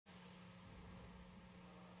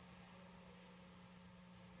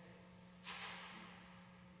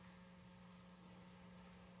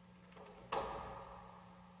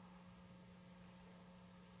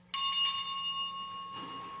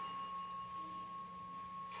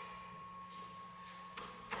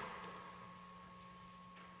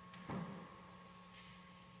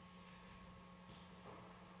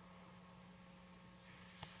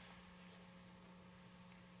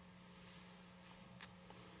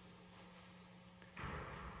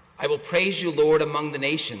I will praise you, Lord, among the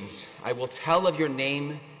nations. I will tell of your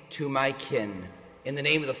name to my kin. In the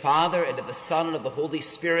name of the Father, and of the Son, and of the Holy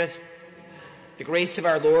Spirit, the grace of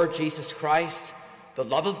our Lord Jesus Christ, the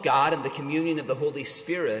love of God, and the communion of the Holy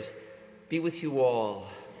Spirit be with you all.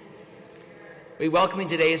 We welcome you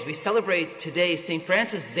today as we celebrate today St.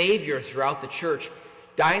 Francis Xavier throughout the church,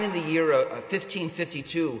 dying in the year of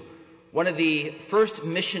 1552, one of the first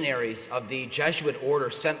missionaries of the Jesuit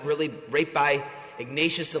order, sent really right by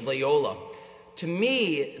Ignatius of Loyola. To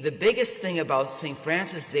me, the biggest thing about St.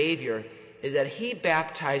 Francis Xavier is that he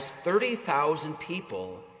baptized 30,000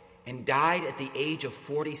 people and died at the age of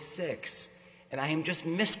 46. And I am just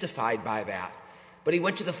mystified by that. But he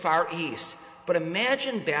went to the Far East. But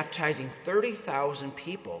imagine baptizing 30,000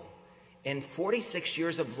 people in 46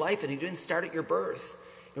 years of life, and he didn't start at your birth.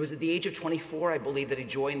 It was at the age of 24, I believe, that he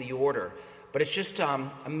joined the order. But it's just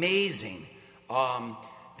amazing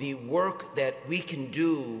the work that we can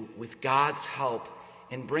do with God's help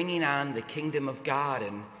in bringing on the kingdom of God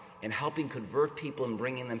and helping convert people and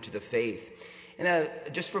bringing them to the faith. And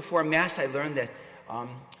just before Mass, I learned that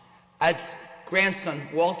Ed's grandson,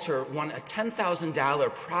 Walter, won a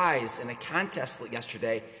 $10,000 prize in a contest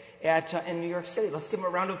yesterday in New York City. Let's give him a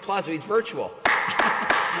round of applause. He's virtual. All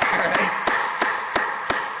right.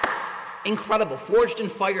 Incredible. Forged in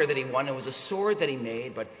fire that he won. It was a sword that he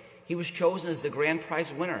made, but he was chosen as the grand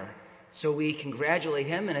prize winner. So we congratulate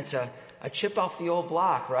him, and it's a chip off the old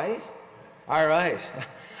block, right? All right.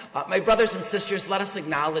 My brothers and sisters, let us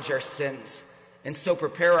acknowledge our sins and so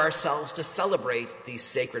prepare ourselves to celebrate these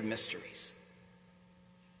sacred mysteries.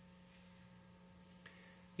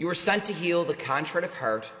 You were sent to heal the contrite of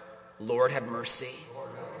heart. Lord, have mercy.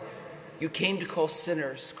 You came to call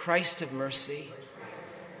sinners. Christ, have mercy.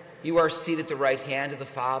 You are seated at the right hand of the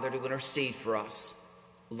Father to intercede for us.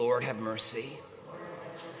 Lord, have mercy.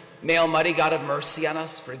 May Almighty God have mercy on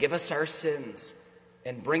us, forgive us our sins,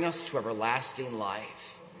 and bring us to everlasting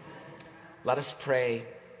life. Let us pray.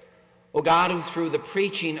 O God, who through the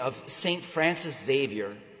preaching of St. Francis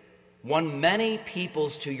Xavier won many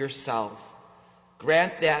peoples to yourself,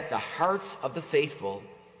 grant that the hearts of the faithful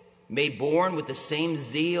may burn with the same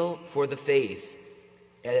zeal for the faith,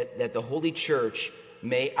 and that the Holy Church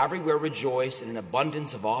may everywhere rejoice in an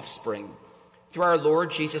abundance of offspring. Through our Lord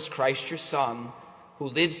Jesus Christ, your Son, who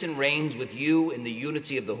lives and reigns with you in the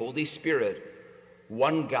unity of the Holy Spirit,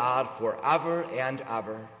 one God forever and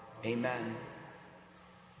ever. Amen.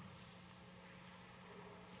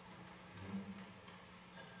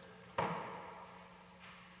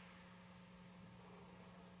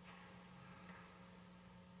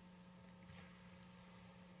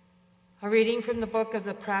 A reading from the book of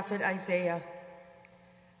the prophet Isaiah.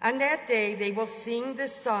 On that day they will sing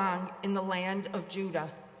this song in the land of Judah.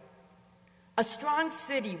 A strong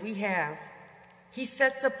city we have. He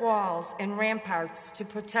sets up walls and ramparts to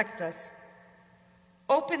protect us.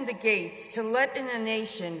 Open the gates to let in a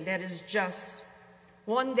nation that is just,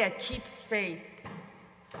 one that keeps faith.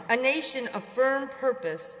 A nation of firm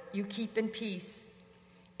purpose you keep in peace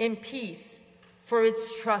for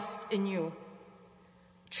its trust in you.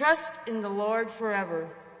 Trust in the Lord forever,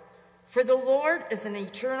 for the Lord is an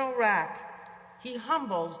eternal rock. He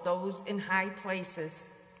humbles those in high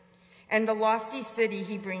places, and the lofty city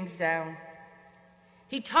he brings down.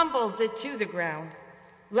 He tumbles it to the ground,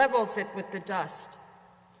 levels it with the dust.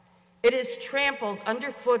 It is trampled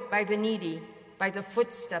underfoot by the needy, by the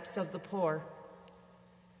footsteps of the poor.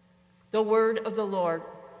 The word of the Lord.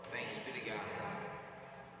 Thanks be to God.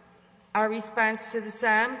 Our response to the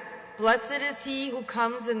psalm: Blessed is he who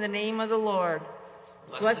comes in the name of the Lord.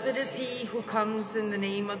 Blessed is he who comes in the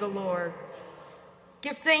name of the Lord.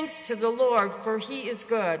 Give thanks to the Lord, for he is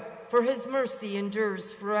good, for his mercy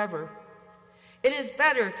endures forever. It is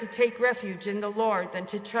better to take refuge in the Lord than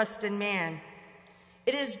to trust in man.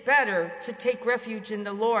 It is better to take refuge in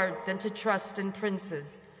the Lord than to trust in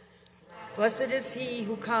princes. Blessed is he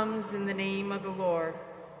who comes in the name of the Lord.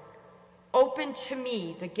 Open to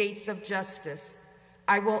me the gates of justice.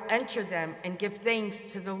 I will enter them and give thanks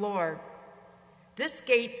to the Lord. This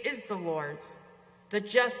gate is the Lord's. The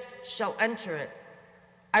just shall enter it.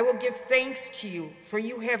 I will give thanks to you, for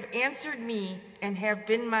you have answered me and have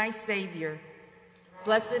been my Savior.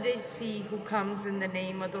 Blessed is he who comes in the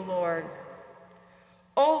name of the Lord.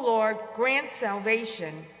 O Lord, grant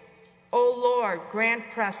salvation. O Lord,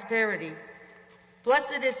 grant prosperity.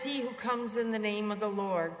 Blessed is he who comes in the name of the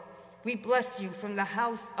Lord. We bless you from the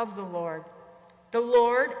house of the Lord. The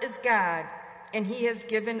Lord is God, and he has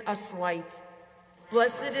given us light.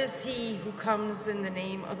 Blessed is he who comes in the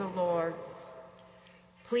name of the Lord.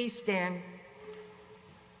 Please stand.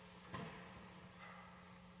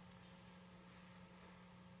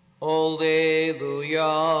 Alleluia,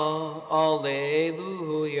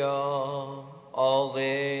 alleluia,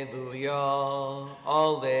 alleluia, alleluia,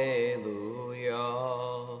 alleluia,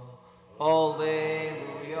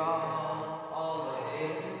 alleluia,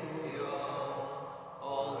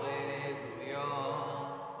 alleluia,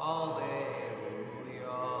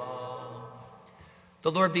 alleluia.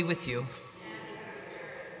 The Lord be with you.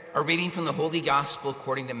 A reading from the Holy Gospel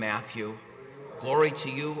according to Matthew. Glory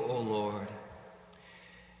to you, O Lord.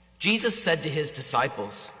 Jesus said to his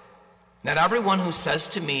disciples, "Not everyone who says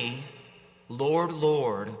to me, 'Lord,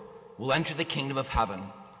 Lord,' will enter the kingdom of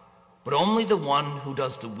heaven, but only the one who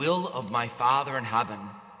does the will of my Father in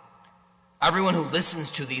heaven. Everyone who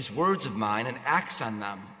listens to these words of mine and acts on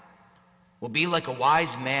them will be like a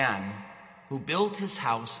wise man who built his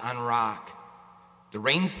house on rock. The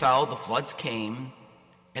rain fell, the floods came,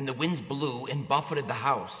 and the winds blew and buffeted the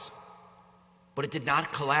house, but it did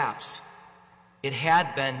not collapse. It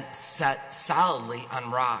had been set solidly on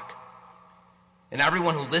rock. And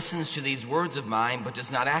everyone who listens to these words of mine but does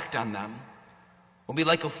not act on them will be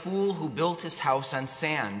like a fool who built his house on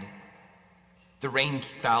sand. The rain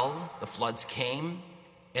fell, the floods came,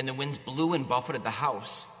 and the winds blew and buffeted the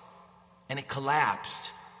house, and it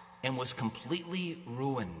collapsed and was completely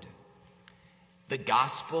ruined." The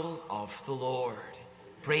Gospel of the Lord.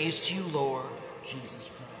 Praise to you, Lord Jesus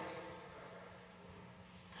Christ.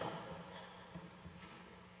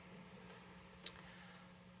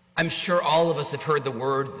 I'm sure all of us have heard the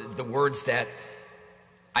words that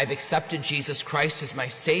I've accepted Jesus Christ as my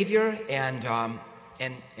Savior, and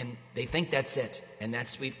they think that's it. And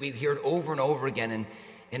we hear it over and over again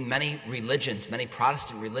in many religions, many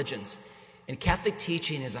Protestant religions. And Catholic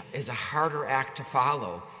teaching is a harder act to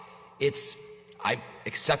follow. It's, I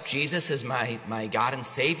accept Jesus as my God and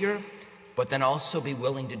Savior, but then also be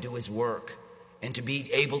willing to do his work and to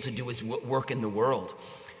be able to do his work in the world.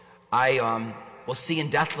 We'll see in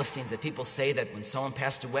death listings that people say that when someone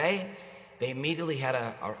passed away, they immediately had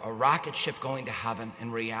a rocket ship going to heaven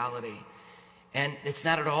in reality. And it's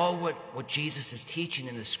not at all what Jesus is teaching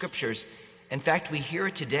in the scriptures. In fact, we hear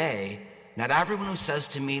it today. Not everyone who says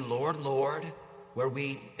to me, "Lord, Lord," where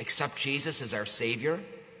we accept Jesus as our Savior,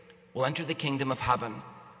 will enter the kingdom of heaven,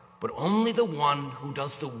 but only the one who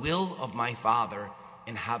does the will of my Father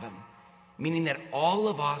in heaven. Meaning that all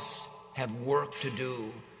of us have work to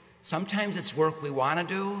do. Sometimes it's work we want to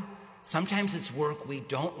do. Sometimes it's work we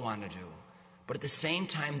don't want to do. But at the same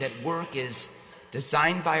time, that work is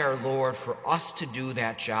designed by our Lord for us to do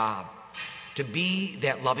that job, to be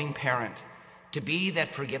that loving parent, to be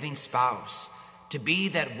that forgiving spouse, to be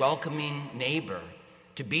that welcoming neighbor,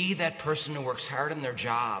 to be that person who works hard in their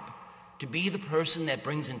job, to be the person that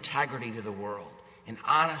brings integrity to the world and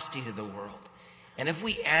honesty to the world. And if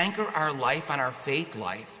we anchor our life on our faith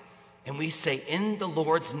life, and we say, "In the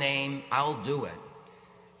Lord's name, I'll do it,"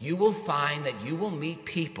 you will find that you will meet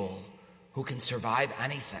people who can survive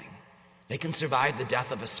anything. They can survive the death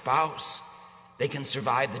of a spouse. They can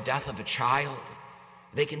survive the death of a child.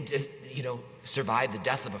 They can, survive the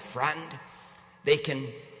death of a friend. They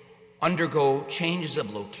can undergo changes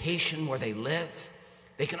of location where they live.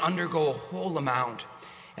 They can undergo a whole amount.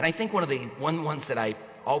 And I think one of the ones that I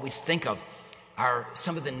always think of are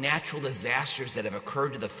some of the natural disasters that have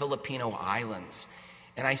occurred to the Filipino islands.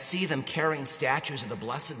 And I see them carrying statues of the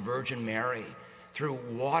Blessed Virgin Mary through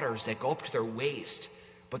waters that go up to their waist,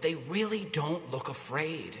 but they really don't look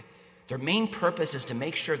afraid. Their main purpose is to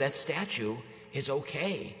make sure that statue is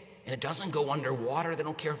okay and it doesn't go underwater. They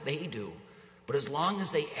don't care if they do. But as long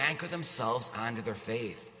as they anchor themselves onto their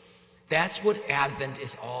faith, that's what Advent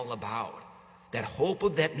is all about. That hope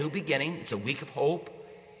of that new beginning. It's a week of hope.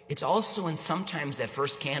 It's also, and sometimes that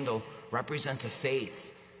first candle represents a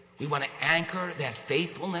faith. We want to anchor that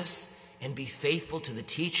faithfulness and be faithful to the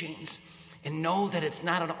teachings and know that it's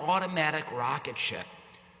not an automatic rocket ship,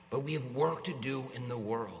 but we have work to do in the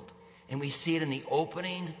world. And we see it in the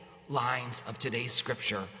opening lines of today's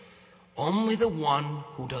scripture. Only the one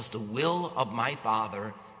who does the will of my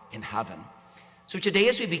Father in heaven. So today,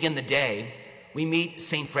 as we begin the day, we meet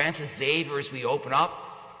St. Francis Xavier as we open up.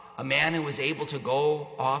 A man who was able to go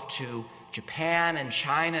off to Japan and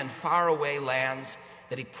China and faraway lands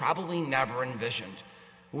that he probably never envisioned,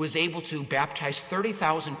 who was able to baptize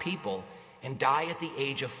 30,000 people and die at the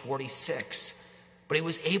age of 46. But he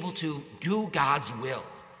was able to do God's will.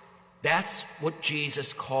 That's what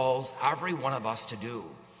Jesus calls every one of us to do.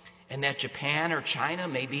 And that Japan or China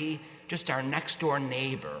may be just our next door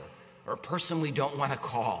neighbor, or a person we don't want to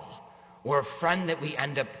call, or a friend that we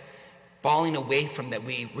end up falling away from, that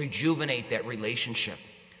we rejuvenate that relationship.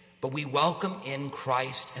 But we welcome in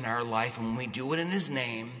Christ in our life, and when we do it in his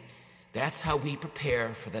name, That's how we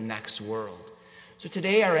prepare for the next world. So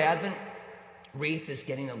today our Advent wreath is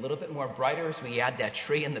getting a little bit more brighter as we add that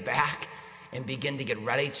tree in the back and begin to get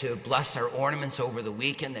ready to bless our ornaments over the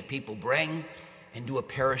weekend that people bring and do a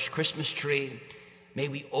parish Christmas tree. May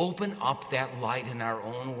we open up that light in our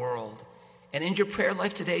own world. And in your prayer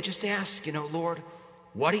life today, just ask, Lord,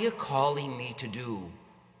 what are you calling me to do?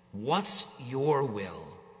 What's your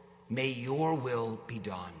will? May your will be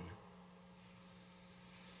done.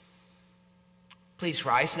 Please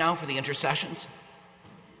rise now for the intercessions.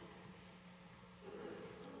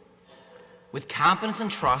 With confidence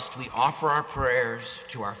and trust, we offer our prayers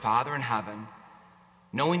to our Father in heaven,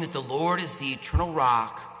 knowing that the Lord is the eternal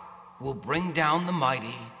rock who will bring down the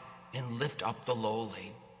mighty and lift up the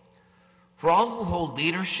lowly. For all who hold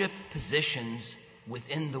leadership positions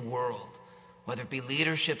within the world, whether it be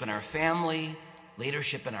leadership in our family,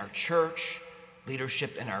 leadership in our church,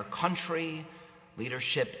 leadership in our country,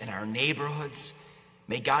 leadership in our neighborhoods,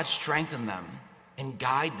 may God strengthen them and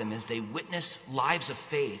guide them as they witness lives of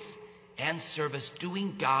faith and service,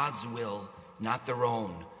 doing God's will, not their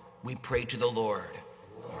own. We pray to the Lord.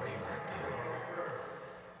 Lord, hear our prayer.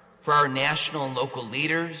 For our national and local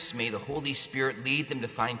leaders, may the Holy Spirit lead them to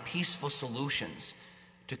find peaceful solutions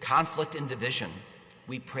to conflict and division.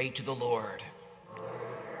 We pray to the Lord.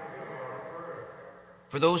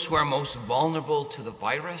 For those who are most vulnerable to the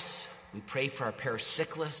virus, we pray for our parish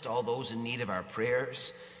sick list, all those in need of our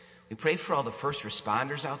prayers. We pray for all the first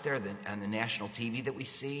responders out there on the national TV that we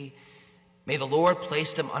see. May the Lord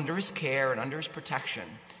place them under his care and under his protection,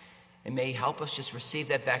 and may he help us just receive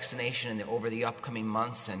that vaccination over the upcoming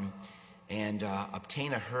months and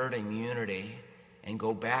obtain a herd immunity and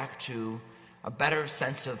go back to a better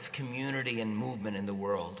sense of community and movement in the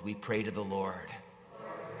world. We pray to the Lord.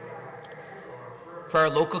 For our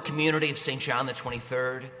local community of St. John the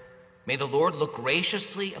 23rd, may the Lord look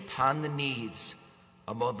graciously upon the needs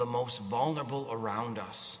of the most vulnerable around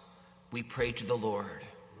us. We pray to the Lord.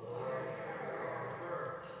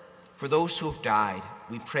 For those who have died,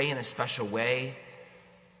 we pray in a special way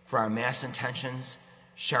for our Mass intentions,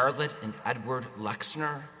 Charlotte and Edward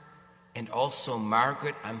Lexner, and also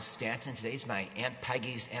Margaret M. Stanton. Today's my Aunt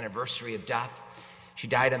Peggy's anniversary of death. She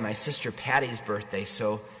died on my sister Patty's birthday,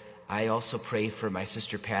 so I also pray for my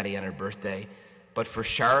sister Patty on her birthday. But for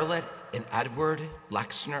Charlotte and Edward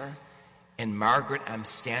Lexner and Margaret M.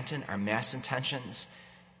 Stanton, our Mass intentions,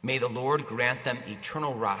 may the Lord grant them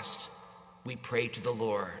eternal rest. We pray to the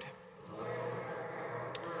Lord.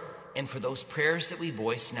 And for those prayers that we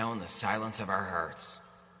voice now in the silence of our hearts.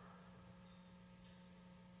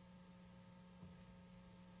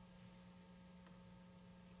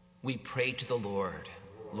 We pray to the Lord.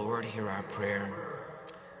 Lord, hear our prayer.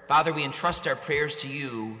 Father, we entrust our prayers to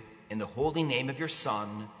you in the holy name of your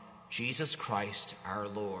Son, Jesus Christ, our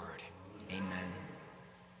Lord. Amen.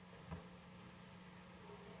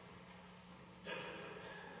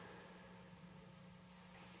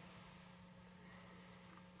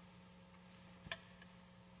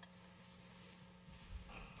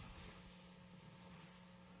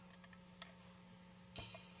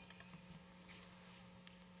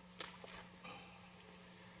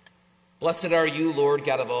 Blessed are you, Lord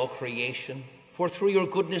God of all creation, for through your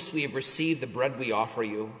goodness we have received the bread we offer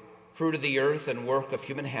you, fruit of the earth and work of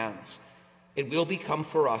human hands. It will become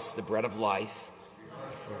for us the bread of life.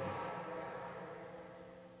 Through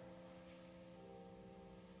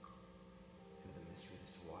the mystery of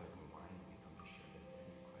this water and wine, we come to share the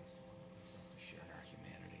bread of Christ and himself to share in our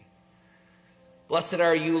humanity. Blessed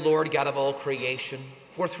are you, Lord God of all creation,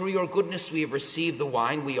 for through your goodness we have received the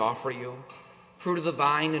wine we offer you, fruit of the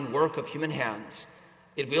vine and work of human hands.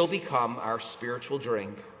 It will become our spiritual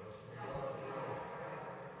drink.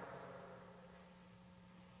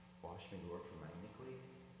 Wash me, Lord, from my iniquity,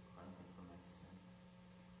 cleanse me from my sin.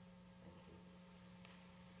 Thank you.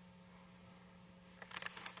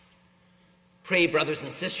 Pray, brothers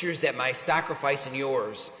and sisters, that my sacrifice and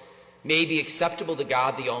yours may be acceptable to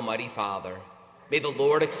God, the Almighty Father. May the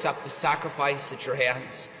Lord accept the sacrifice at your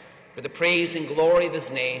hands for the praise and glory of his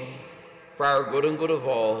name, for our good and good of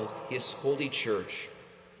all his holy church.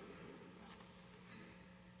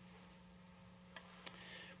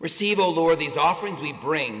 Receive, O Lord, these offerings we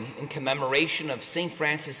bring in commemoration of St.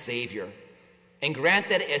 Francis Xavier, and grant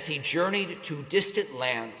that as he journeyed to distant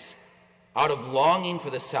lands out of longing for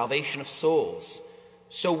the salvation of souls,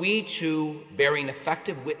 so we too, bearing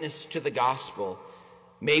effective witness to the gospel,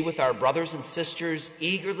 may with our brothers and sisters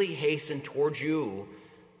eagerly hasten towards you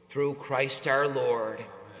through Christ our Lord.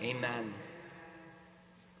 Amen.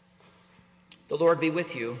 The Lord be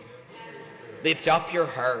with you. Lift up your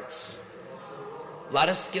hearts. Let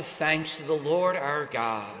us give thanks to the Lord our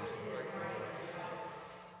God.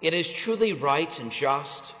 It is truly right and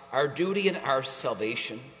just, our duty and our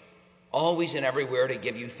salvation, always and everywhere to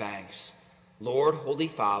give you thanks, Lord, Holy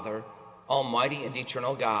Father, Almighty and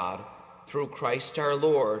eternal God, through Christ our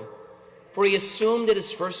Lord. For he assumed at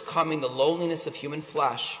his first coming the lowliness of human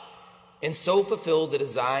flesh, and so fulfilled the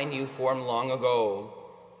design you formed long ago,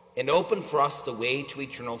 and opened for us the way to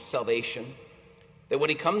eternal salvation, that when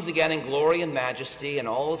he comes again in glory and majesty, and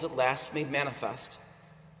all is at last made manifest,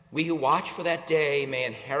 we who watch for that day may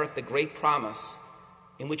inherit the great promise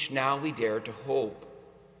in which now we dare to hope.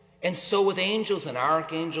 And so with angels and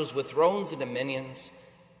archangels, with thrones and dominions,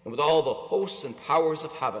 and with all the hosts and powers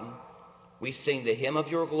of heaven, we sing the hymn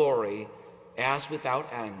of your glory, as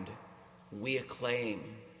without end we acclaim.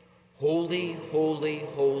 Holy, holy,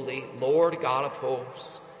 holy, Lord God of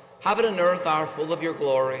hosts, heaven and earth are full of your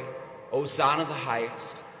glory. Hosanna the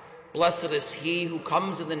highest. Blessed is he who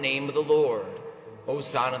comes in the name of the Lord.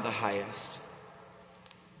 Hosanna the highest.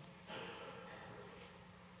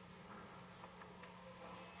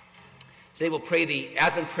 Today we'll pray the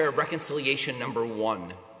Advent prayer of reconciliation number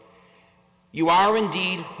 1. You are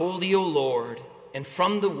indeed holy, O Lord, and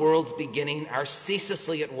from the world's beginning are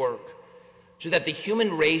ceaselessly at work, so that the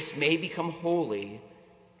human race may become holy,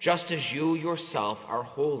 just as you yourself are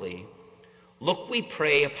holy. Look, we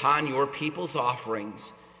pray, upon your people's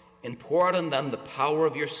offerings, and pour out on them the power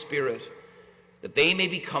of your Spirit, that they may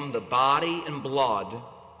become the body and blood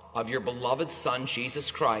of your beloved Son,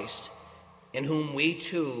 Jesus Christ, in whom we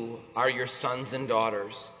too are your sons and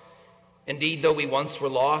daughters. Indeed, though we once were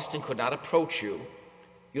lost and could not approach you,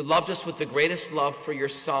 you loved us with the greatest love for your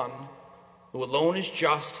Son, who alone is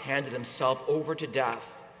just, handed himself over to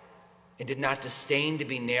death, and did not disdain to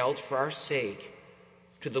be nailed for our sake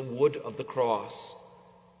to the wood of the cross.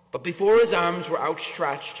 But before his arms were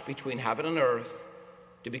outstretched between heaven and earth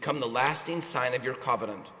to become the lasting sign of your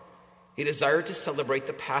covenant, he desired to celebrate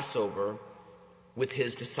the Passover with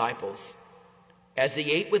his disciples. As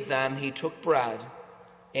he ate with them, he took bread,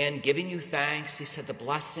 and giving you thanks, he said the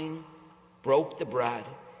blessing, broke the bread,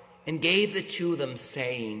 and gave it to them,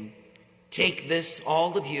 saying, "Take this,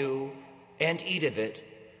 all of you, and eat of it,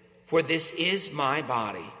 for this is my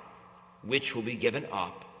body, which will be given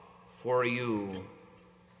up for you."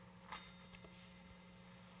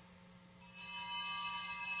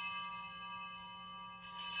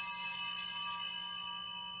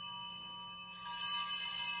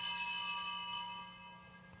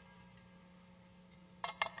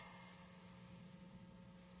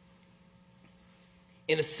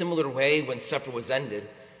 In a similar way, when supper was ended,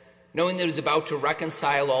 knowing that he was about to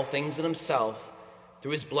reconcile all things in himself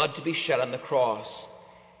through his blood to be shed on the cross,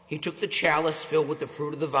 he took the chalice filled with the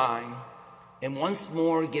fruit of the vine, and once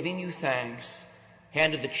more, giving you thanks,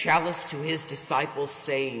 handed the chalice to his disciples,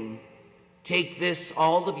 saying, "Take this,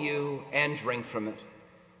 all of you, and drink from it.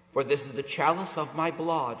 For this is the chalice of my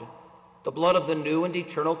blood, the blood of the new and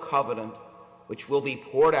eternal covenant, which will be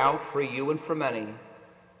poured out for you and for many,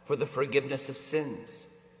 for the forgiveness of sins.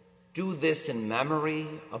 Do this in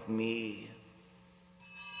memory of me."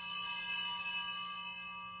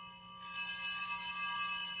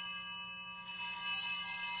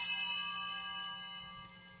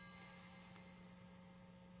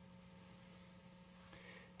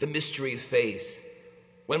 The mystery of faith.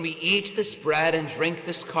 When we eat this bread and drink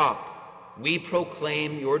this cup, we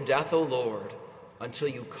proclaim your death, O Lord, until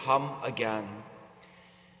you come again.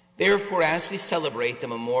 Therefore, as we celebrate the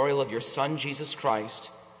memorial of your Son, Jesus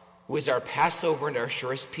Christ, who is our Passover and our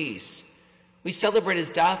surest peace, we celebrate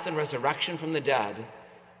his death and resurrection from the dead,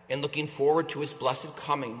 and looking forward to his blessed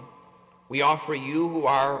coming, we offer you, who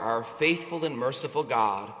are our faithful and merciful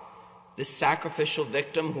God, this sacrificial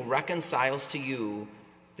victim who reconciles to you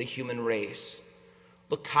the human race.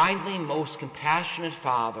 Look kindly, most compassionate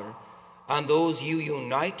Father, on those you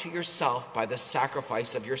unite to yourself by the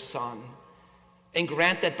sacrifice of your Son, and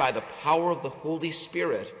grant that by the power of the Holy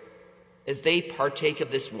Spirit, as they partake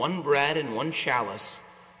of this one bread and one chalice,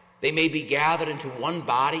 they may be gathered into one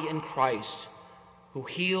body in Christ, who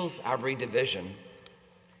heals every division.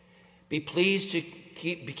 Be pleased to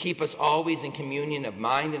keep us always in communion of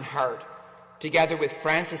mind and heart, together with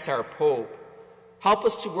Francis our Pope. Help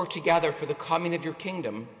us to work together for the coming of your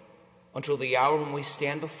kingdom, until the hour when we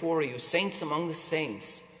stand before you, saints among the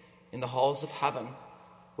saints, in the halls of heaven,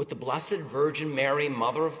 with the Blessed Virgin Mary,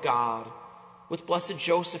 Mother of God, with blessed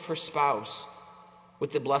Joseph, her spouse,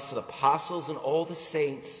 with the blessed apostles and all the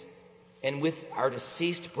saints, and with our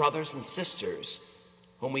deceased brothers and sisters,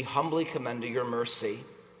 whom we humbly commend to your mercy.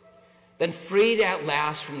 Then, freed at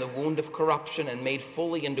last from the wound of corruption and made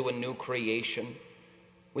fully into a new creation,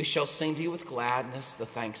 we shall sing to you with gladness the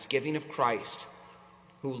thanksgiving of Christ,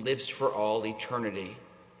 who lives for all eternity.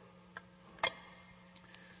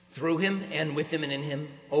 Through him and with him and in him,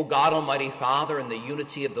 O God, Almighty Father, in the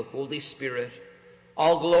unity of the Holy Spirit,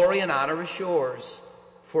 all glory and honor is yours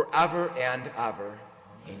forever and ever.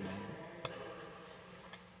 Amen.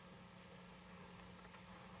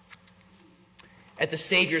 At the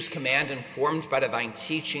Savior's command, informed by divine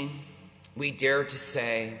teaching, we dare to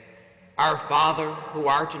say, Our Father, who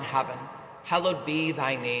art in heaven, hallowed be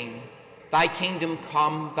thy name. Thy kingdom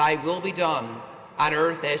come, thy will be done, on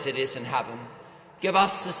earth as it is in heaven. Give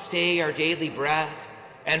us this day our daily bread,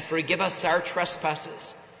 and forgive us our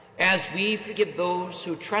trespasses, as we forgive those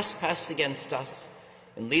who trespass against us.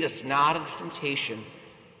 And lead us not into temptation,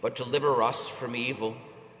 but deliver us from evil.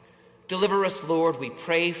 Deliver us, Lord, we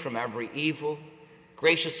pray, from every evil.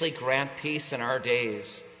 Graciously grant peace in our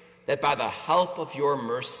days, that by the help of your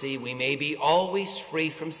mercy we may be always free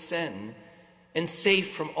from sin and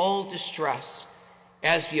safe from all distress,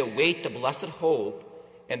 as we await the blessed hope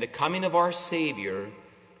and the coming of our Savior,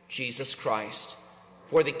 Jesus Christ.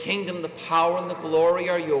 For the kingdom, the power, and the glory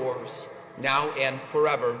are yours, now and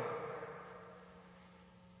forever.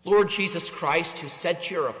 Lord Jesus Christ, who said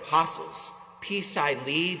to your apostles, Peace I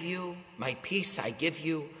leave you, my peace I give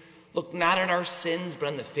you, look not on our sins, but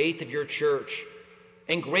on the faith of your church,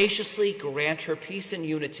 and graciously grant her peace and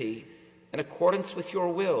unity in accordance with your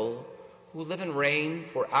will, who live and reign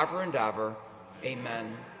forever and ever.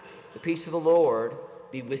 Amen. The peace of the Lord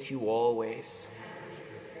be with you always.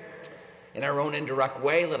 In our own indirect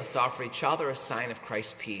way, let us offer each other a sign of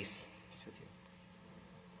Christ's peace.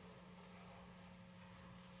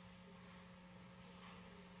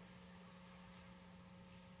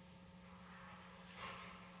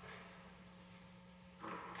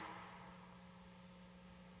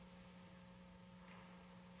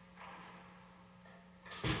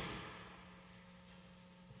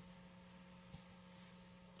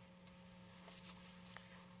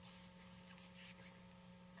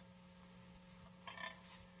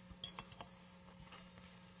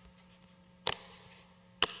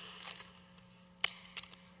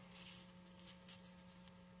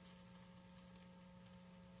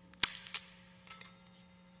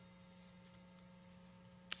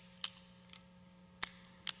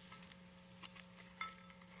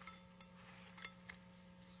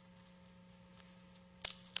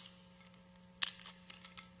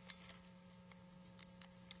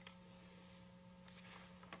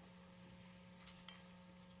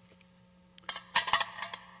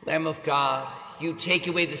 Lamb of God, you take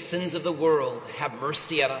away the sins of the world, have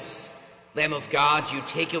mercy on us. Lamb of God, you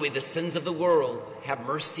take away the sins of the world, have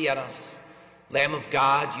mercy on us. Lamb of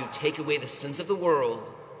God, you take away the sins of the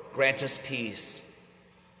world, grant us peace.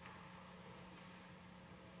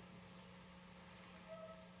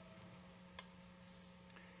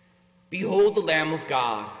 Behold the Lamb of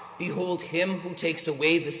God. Behold him who takes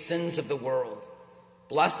away the sins of the world.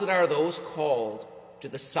 Blessed are those called to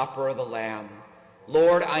the supper of the Lamb.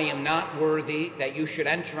 Lord, I am not worthy that you should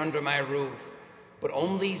enter under my roof, but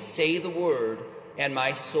only say the word, and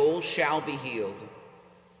my soul shall be healed.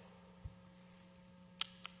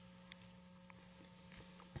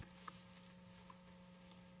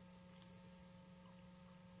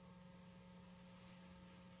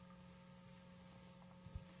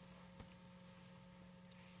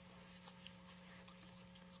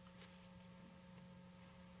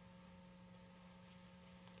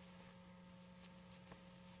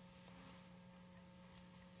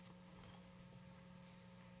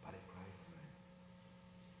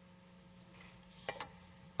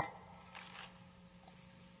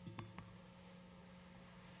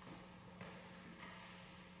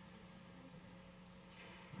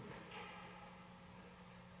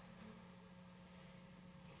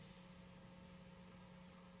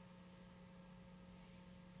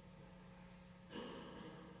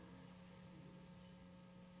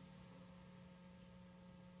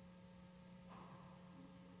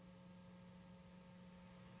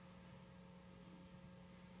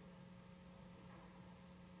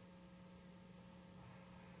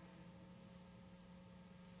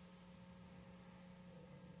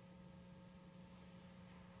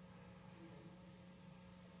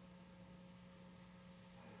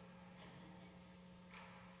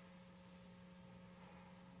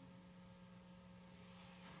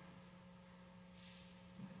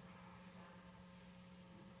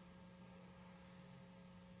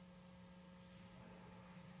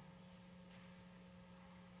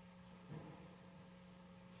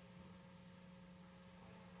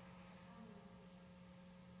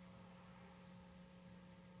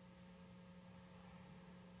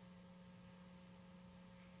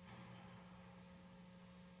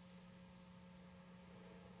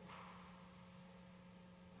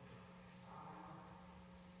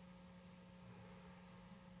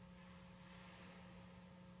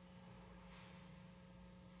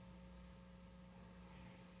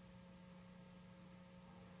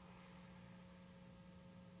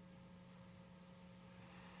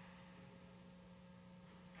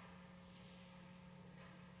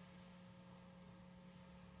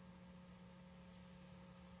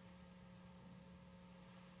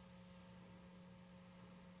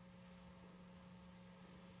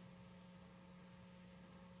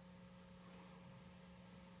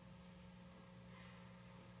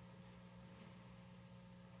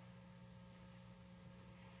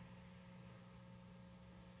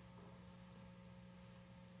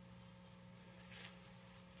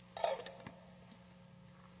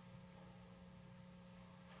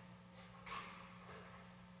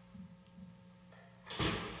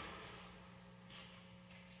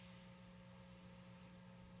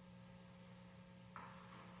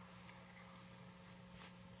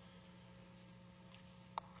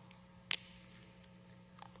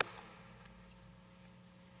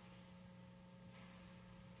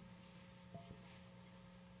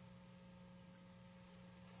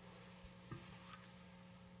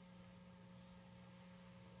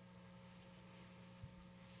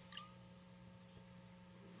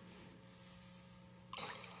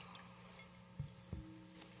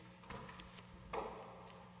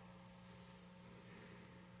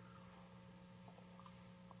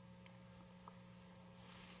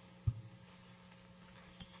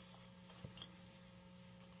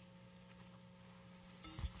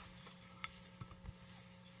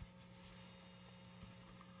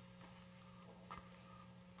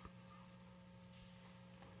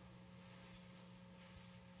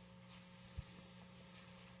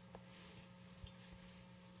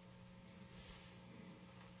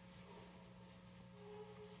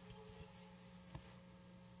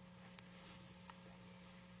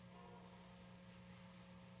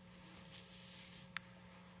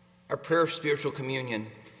 Our prayer of spiritual communion.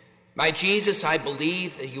 My Jesus, I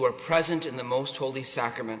believe that you are present in the most holy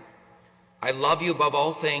sacrament. I love you above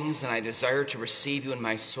all things, and I desire to receive you in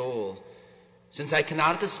my soul. Since I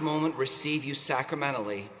cannot at this moment receive you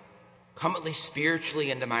sacramentally, come at least spiritually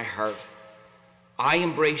into my heart. I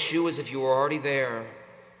embrace you as if you were already there,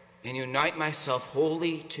 and unite myself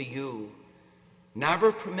wholly to you.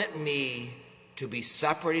 Never permit me to be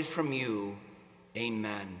separated from you.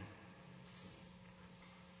 Amen.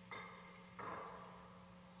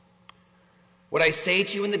 What I say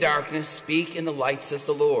to you in the darkness, speak in the light, says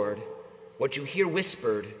the Lord. What you hear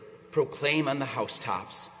whispered, proclaim on the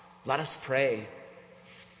housetops. Let us pray.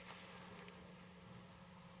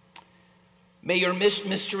 May your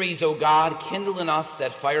mysteries, O God, kindle in us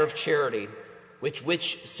that fire of charity,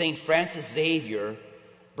 which St. Francis Xavier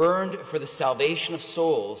burned for the salvation of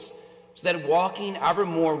souls, so that walking ever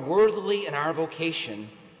more worthily in our vocation,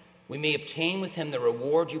 we may obtain with him the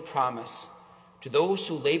reward you promise to those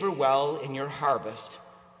who labor well in your harvest,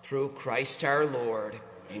 through Christ our Lord.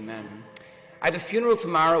 Amen. I have a funeral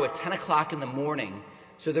tomorrow at 10 o'clock in the morning,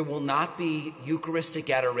 so there will not be Eucharistic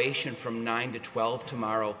adoration from 9 to 12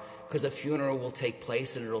 tomorrow, because a funeral will take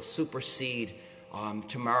place and it'll supersede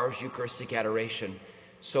tomorrow's Eucharistic adoration.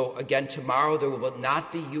 So again, tomorrow there will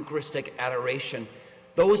not be Eucharistic adoration.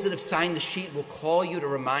 Those that have signed the sheet will call you to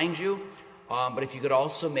remind you, but if you could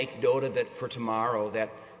also make note of it for tomorrow, that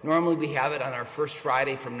normally we have it on our first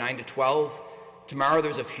Friday from 9 to 12. Tomorrow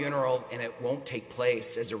there's a funeral and it won't take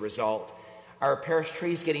place as a result. Our parish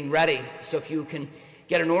tree is getting ready, so if you can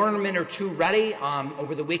get an ornament or two ready,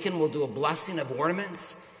 over the weekend we'll do a blessing of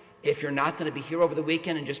ornaments. If you're not going to be here over the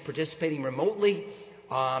weekend and just participating remotely,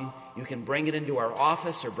 you can bring it into our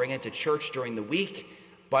office or bring it to church during the week.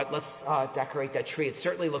 But let's decorate that tree. It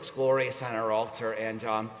certainly looks glorious on our altar, and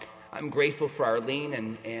I'm grateful for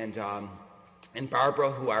Arlene and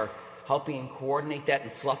Barbara, who are helping coordinate that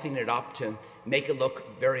and fluffing it up to make it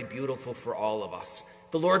look very beautiful for all of us.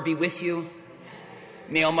 The Lord be with you.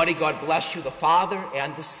 May Almighty God bless you, the Father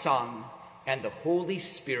and the Son and the Holy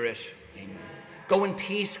Spirit. Amen. Go in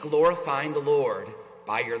peace, glorifying the Lord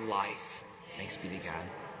by your life. Thanks be to God.